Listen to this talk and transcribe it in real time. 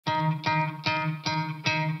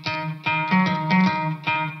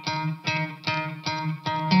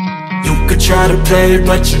try to play,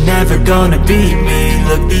 but you're never gonna beat me.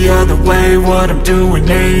 Look the other way, what I'm doing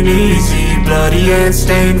ain't easy. Bloody hands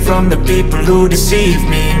stained from the people who deceive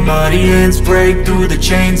me. Muddy hands break through the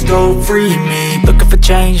chains, go free me. Looking for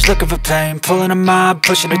change, looking for pain, pulling a mob,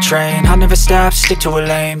 pushing a train. I'll never stop, stick to a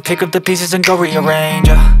lane, pick up the pieces and go rearrange.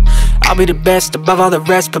 I'll be the best above all the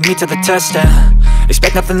rest, put me to the test and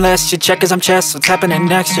expect nothing less. You check as I'm chess, what's happening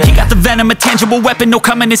next? Yeah. He got the venom, a tangible weapon, no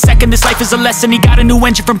coming in second. This life is a lesson, he got a new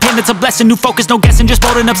engine from pain, that's a blessing. New focus, no guessing, just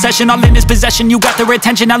bold and obsession, all in his possession. You got their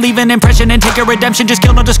attention, I'll leave an impression and take a redemption. Just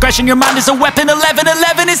kill, no discretion, your mind is a weapon.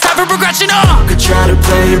 11-11, it's time for progression. You could try to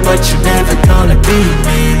play, but you're never gonna beat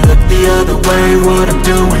me. Look the other way, what I'm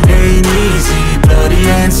doing ain't easy. Bloody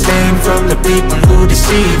hands stained from the people who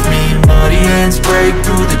deceive me. Muddy hands break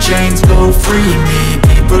through the chains, go free me.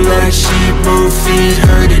 People like sheep, move feet,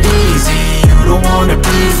 hurt it easy. You don't wanna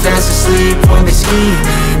be fast asleep when they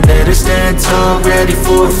scheming. Better stand tall, ready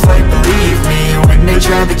for a fight, believe me. When they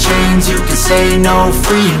try the chains, you can say no,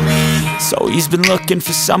 free me. So he's been looking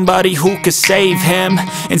for somebody who could save him,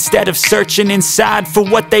 instead of searching inside for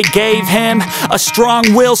what they gave him. A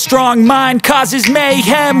strong will, strong mind causes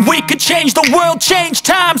mayhem. We could change the world, change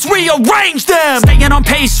times, rearrange them. Staying on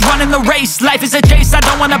pace, running the race. Life is a chase, I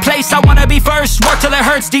don't want a place, I wanna be first. Work till it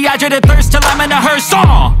hurts, dehydrated thirst till I'm in a hearse.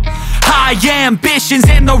 High ambitions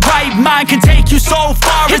and the right mind can take you so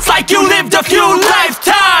far. It's like you lived a few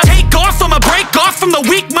lifetimes. Take off from a break off from the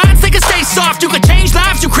weak minds, they can stay soft. You can change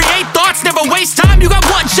lives, you create thoughts, never waste time. You got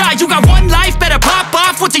one shot, you got one life, better pop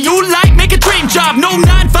off. What do you like? Make a dream job. No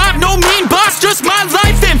 9-5, no mean boss, just my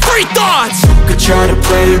life and free thoughts. You could try to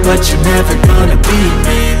play, but you're never gonna beat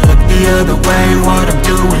me. Look the other way, what I'm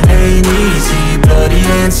doing ain't easy. Bloody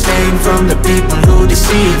hands stained from the people who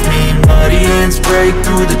deceive me. Muddy hands break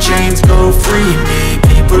through the chains, go free me.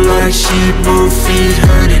 People like sheep, move feet,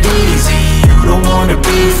 hurt it easy. You don't wanna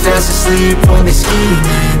be fast asleep when they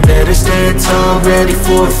scheming. Better stand tall, ready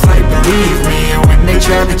for a fight, believe me. When they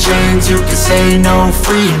try the chains, you can say no,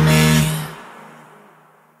 free me.